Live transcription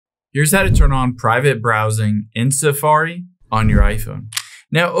Here's how to turn on private browsing in Safari on your iPhone.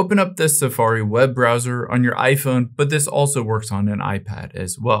 Now open up the Safari web browser on your iPhone, but this also works on an iPad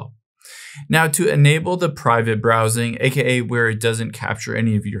as well. Now to enable the private browsing, aka where it doesn't capture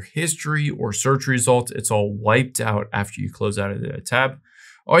any of your history or search results, it's all wiped out after you close out of the tab,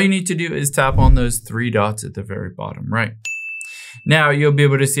 all you need to do is tap on those three dots at the very bottom right. Now you'll be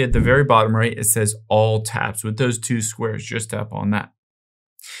able to see at the very bottom right, it says all tabs with those two squares. Just tap on that.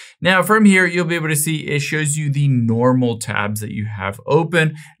 Now from here, you'll be able to see it shows you the normal tabs that you have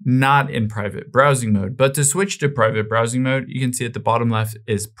open, not in private browsing mode. But to switch to private browsing mode, you can see at the bottom left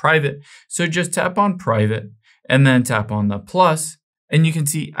is private. So just tap on private and then tap on the plus, and you can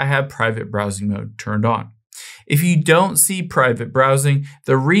see I have private browsing mode turned on. If you don't see private browsing,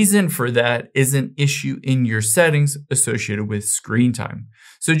 the reason for that is an issue in your settings associated with screen time.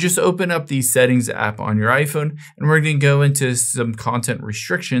 So just open up the settings app on your iPhone and we're going to go into some content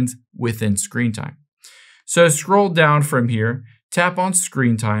restrictions within screen time. So scroll down from here, tap on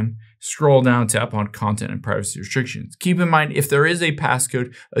screen time, scroll down, tap on content and privacy restrictions. Keep in mind, if there is a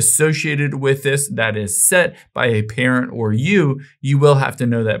passcode associated with this that is set by a parent or you will have to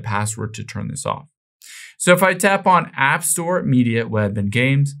know that password to turn this off. So if I tap on App Store, Media, Web, and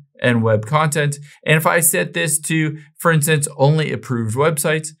Games, and Web Content, and if I set this to, for instance, only approved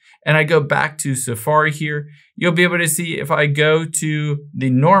websites, and I go back to Safari here, you'll be able to see if I go to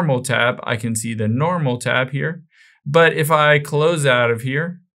the Normal tab, I can see the Normal tab here. But if I close out of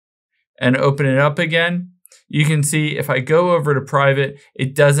here and open it up again, you can see if I go over to private,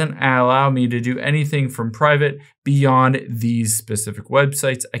 it doesn't allow me to do anything from private beyond these specific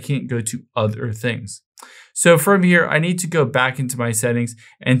websites. I can't go to other things. So from here, I need to go back into my settings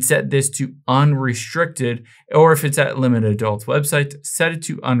and set this to unrestricted, or if it's at limited adult websites, set it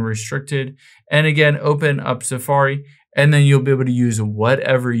to unrestricted. And again, open up Safari, and then you'll be able to use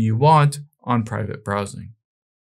whatever you want on private browsing.